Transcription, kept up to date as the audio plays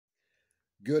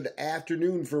Good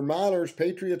afternoon, Vermonters,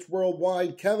 Patriots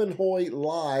Worldwide. Kevin Hoyt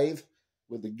live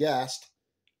with a guest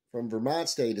from Vermont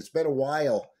State. It's been a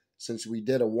while since we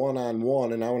did a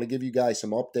one-on-one, and I want to give you guys some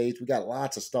updates. We got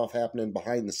lots of stuff happening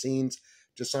behind the scenes.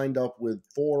 Just signed up with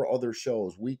 4 other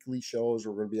shows, weekly shows.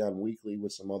 We're going to be on weekly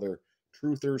with some other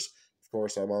truthers. Of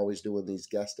course, I'm always doing these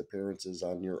guest appearances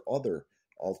on your other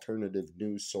alternative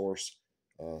news source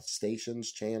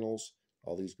stations, channels,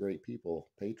 all these great people,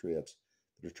 patriots.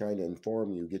 They're trying to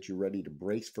inform you, get you ready to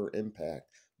brace for impact.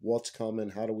 What's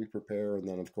coming? How do we prepare? And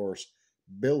then, of course,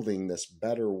 building this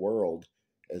better world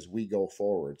as we go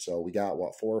forward. So we got,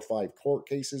 4 or 5 court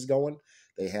cases going.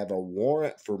 They have a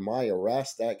warrant for my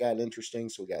arrest. That got interesting.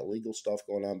 So we got legal stuff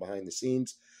going on behind the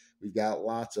scenes. We've got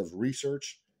lots of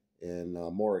research and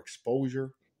more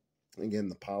exposure. Again,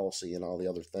 the policy and all the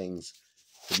other things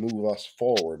to move us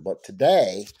forward. But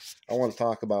today, I want to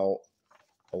talk about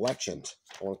elections.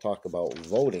 I want to talk about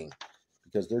voting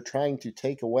because they're trying to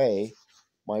take away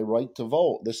my right to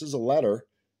vote. This is a letter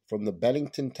from the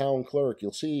Bennington town clerk.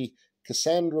 You'll see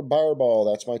Cassandra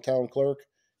Barball. That's my town clerk.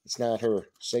 It's not her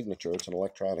signature. It's an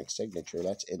electronic signature.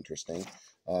 That's interesting.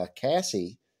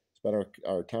 Cassie has been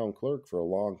our town clerk for a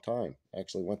long time.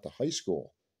 Actually went to high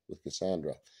school with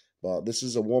Cassandra. But this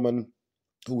is a woman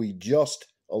who we just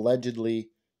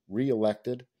allegedly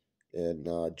reelected and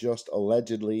just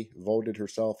allegedly voted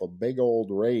herself a big old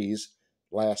raise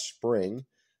last spring.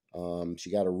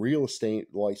 She got a real estate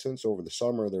license over the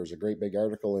summer. There was a great big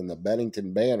article in the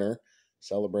Bennington Banner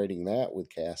celebrating that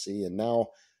with Cassie. And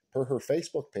now, per her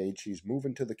Facebook page, she's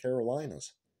moving to the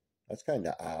Carolinas. That's kind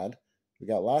of odd. We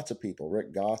got lots of people.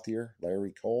 Rick Gauthier,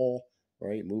 Larry Cole,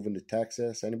 right, moving to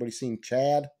Texas. Anybody seen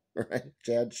Chad? Right,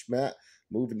 Chad Schmidt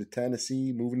moving to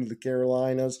Tennessee, moving to the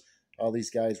Carolinas. All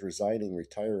these guys resigning,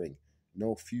 retiring,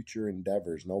 no future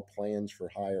endeavors, no plans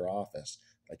for higher office,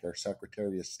 like our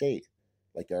Secretary of State,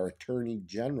 like our Attorney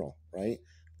General, right?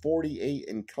 48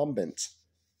 incumbents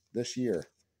this year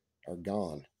are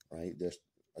gone, right? This,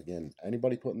 again,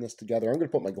 anybody putting this together, I'm going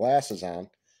to put my glasses on.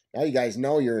 Now you guys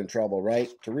know you're in trouble, right?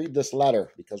 To read this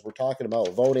letter, because we're talking about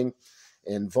voting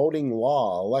and voting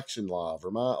law, election law,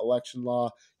 Vermont election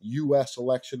law, U.S.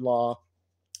 election law,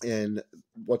 and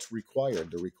what's required,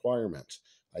 the requirements.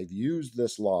 I've used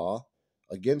this law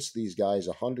against these guys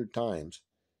 100 times,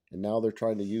 and now they're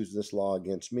trying to use this law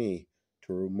against me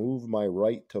to remove my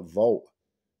right to vote.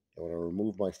 They want to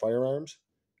remove my firearms.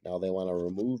 Now they want to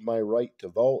remove my right to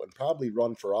vote and probably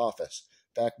run for office.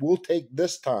 In fact, we'll take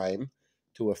this time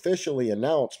to officially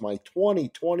announce my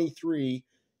 2023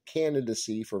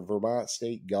 candidacy for Vermont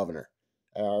State Governor.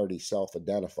 I already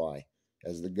self-identify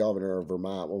as the governor of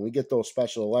Vermont. When we get those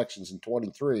special elections in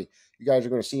 23, you guys are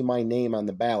going to see my name on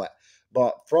the ballot.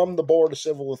 But from the Board of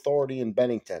Civil Authority in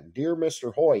Bennington, dear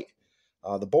Mr. Hoyt,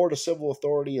 the Board of Civil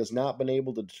Authority has not been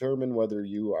able to determine whether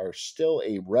you are still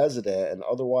a resident and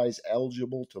otherwise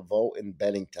eligible to vote in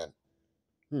Bennington.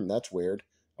 That's weird.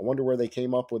 I wonder where they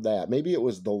came up with that. Maybe it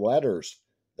was the letters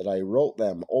that I wrote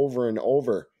them over and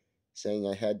over saying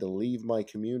I had to leave my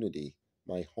community,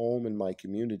 my home and my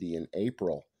community in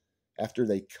April. After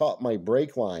they cut my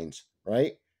brake lines,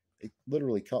 right? They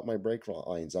literally cut my brake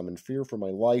lines. I'm in fear for my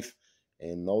life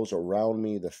and those around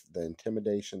me, the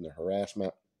intimidation, the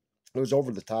harassment. It was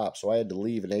over the top, so I had to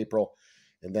leave in April.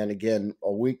 And then again,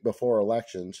 a week before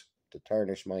elections, to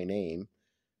tarnish my name,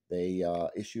 they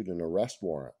issued an arrest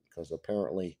warrant because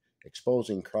apparently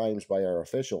exposing crimes by our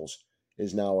officials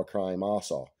is now a crime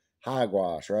also.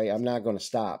 Hogwash, right? I'm not going to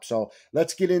stop. So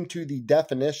let's get into the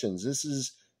definitions. This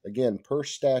is, again, per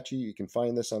statute. You can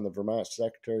find this on the Vermont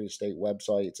Secretary of State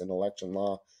website. It's an election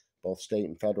law, both state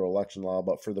and federal election law.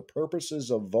 But for the purposes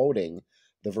of voting,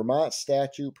 the Vermont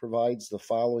statute provides the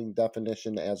following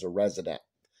definition as a resident.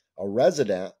 A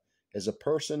resident is a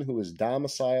person who is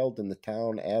domiciled in the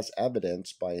town as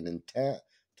evidenced by an intent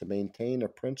to maintain a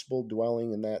principal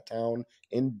dwelling in that town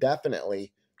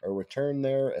indefinitely or return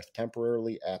there if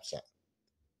temporarily absent.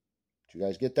 Did you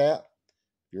guys get that?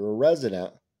 If you're a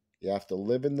resident, you have to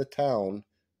live in the town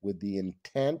with the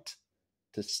intent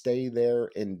to stay there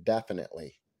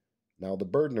indefinitely. Now, the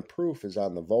burden of proof is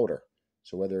on the voter.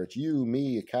 So whether it's you,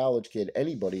 me, a college kid,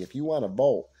 anybody, if you want to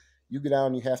vote, you go down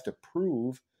and you have to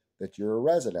prove that you're a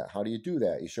resident. How do you do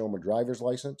that? You show them a driver's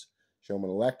license, show them an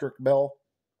electric bill.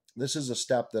 This is a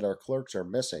step that our clerks are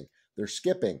missing. They're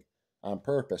skipping on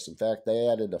purpose. In fact, they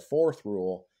added a 4th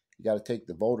rule. You got to take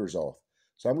the voter's oath.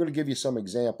 So I'm going to give you some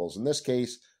examples. In this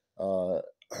case,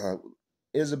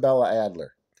 Isabella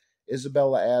Adler.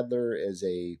 Isabella Adler is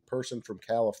a person from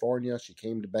California. She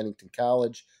came to Bennington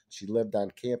College. She lived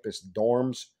on campus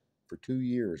dorms for 2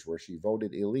 years where she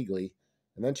voted illegally,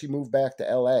 and then she moved back to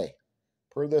L.A.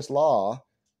 Per this law,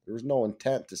 There was no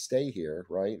intent to stay here,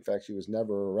 right? In fact, she was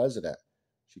never a resident.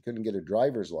 She couldn't get a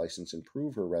driver's license and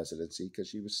prove her residency because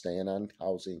she was staying on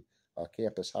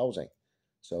campus housing.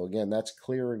 So again, that's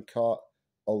clear and cut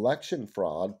election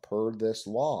fraud per this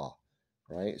law,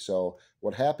 right? So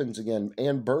what happens again,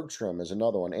 Ann Bergstrom is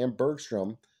another one. Ann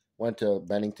Bergstrom went to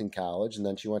Bennington College, and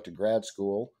then she went to grad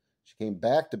school. She came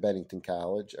back to Bennington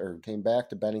College, or came back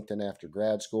to Bennington after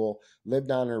grad school, lived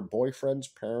on her boyfriend's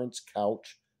parents'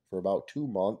 couch for about 2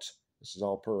 months. This is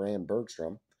all per Ann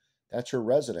Bergstrom. That's her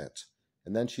residence.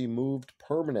 And then she moved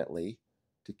permanently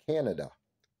to Canada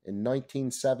in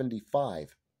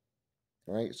 1975.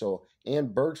 All right, so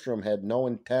Ann Bergstrom had no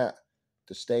intent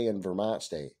to stay in Vermont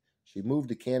State. She moved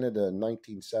to Canada in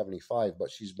 1975,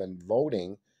 but she's been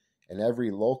voting in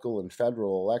every local and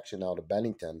federal election out of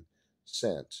Bennington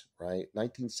since, right?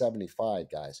 1975,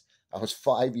 guys. I was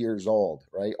 5 years old,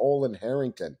 right? Olin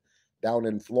Harrington down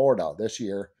in Florida this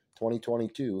year,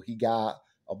 2022, he got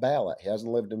a ballot. He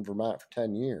hasn't lived in Vermont for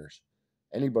 10 years.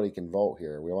 Anybody can vote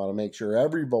here. We want to make sure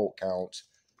every vote counts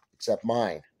except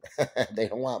mine. They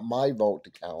don't want my vote to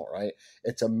count, right?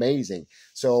 It's amazing.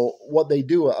 So what they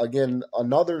do, again,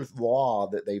 another law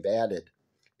that they've added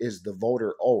is the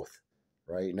voter oath.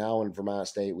 Right now in Vermont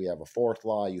State, we have a fourth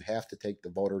law. You have to take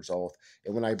the voter's oath.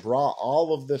 And when I brought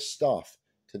all of this stuff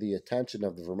to the attention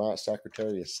of the Vermont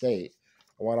Secretary of State,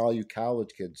 I want all you college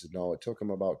kids to know it took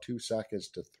them about 2 seconds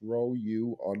to throw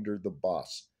you under the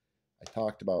bus. I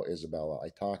talked about Isabella. I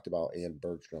talked about Ann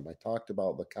Bergstrom. I talked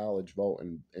about the college vote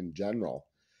in general.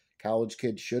 College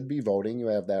kids should be voting. You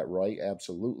have that right,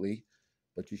 absolutely.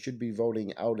 But you should be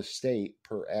voting out of state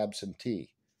per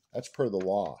absentee. That's per the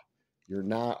law. You're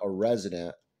not a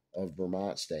resident of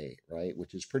Vermont State, right?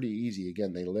 Which is pretty easy.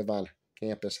 Again, they live on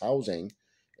campus housing,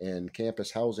 and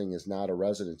campus housing is not a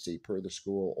residency per the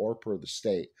school or per the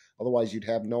state. Otherwise, you'd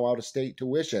have no out-of-state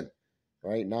tuition,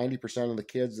 right? 90% of the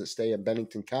kids that stay at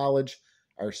Bennington College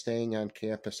are staying on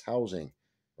campus housing,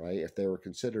 right? If they were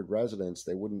considered residents,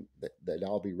 they'd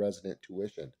all be resident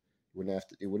tuition.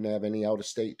 You wouldn't have any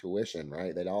out-of-state tuition,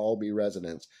 right? They'd all be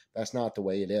residents. That's not the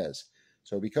way it is.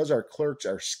 So because our clerks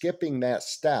are skipping that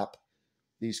step,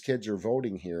 these kids are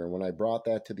voting here. And when I brought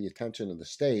that to the attention of the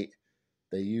state,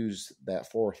 they used that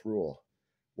fourth rule.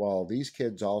 Well, these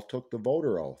kids all took the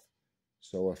voter oath.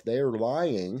 So if they're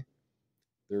lying,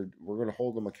 we're going to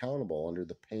hold them accountable under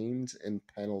the pains and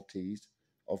penalties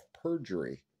of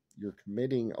perjury. You're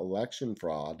committing election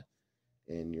fraud,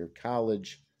 and your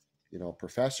college,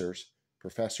 professors,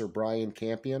 Professor Brian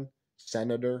Campion,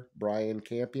 Senator Brian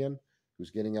Campion, who's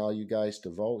getting all you guys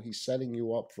to vote, he's setting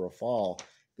you up for a fall.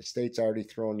 The state's already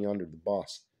thrown you under the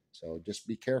bus. So just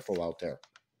be careful out there.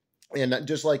 And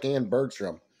just like Ann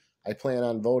Bergstrom, I plan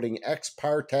on voting ex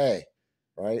parte,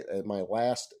 right, at my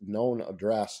last known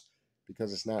address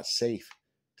because it's not safe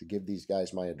to give these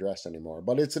guys my address anymore.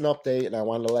 But it's an update, and I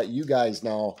wanted to let you guys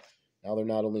know, now they're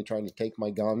not only trying to take my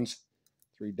guns,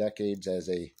 3 decades as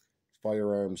a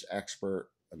firearms expert,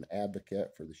 an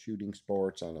advocate for the shooting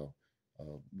sports, on a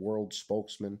world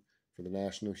spokesman for the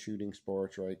national shooting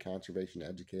sports, right? Conservation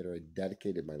educator. I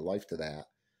dedicated my life to that.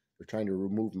 They're trying to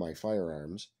remove my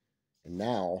firearms, and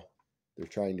now they're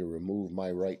trying to remove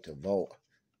my right to vote.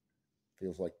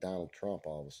 Feels like Donald Trump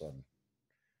all of a sudden.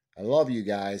 I love you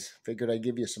guys. Figured I'd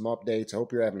give you some updates. I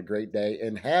hope you're having a great day,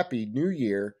 and Happy New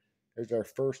Year. There's our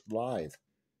first live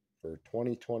for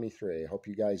 2023. I hope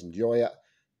you guys enjoy it.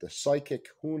 The Psychic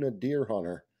Hoona Deer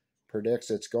Hunter predicts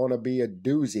it's going to be a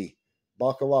doozy.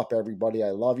 Buckle up, everybody.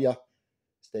 I love you.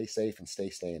 Stay safe and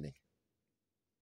stay standing.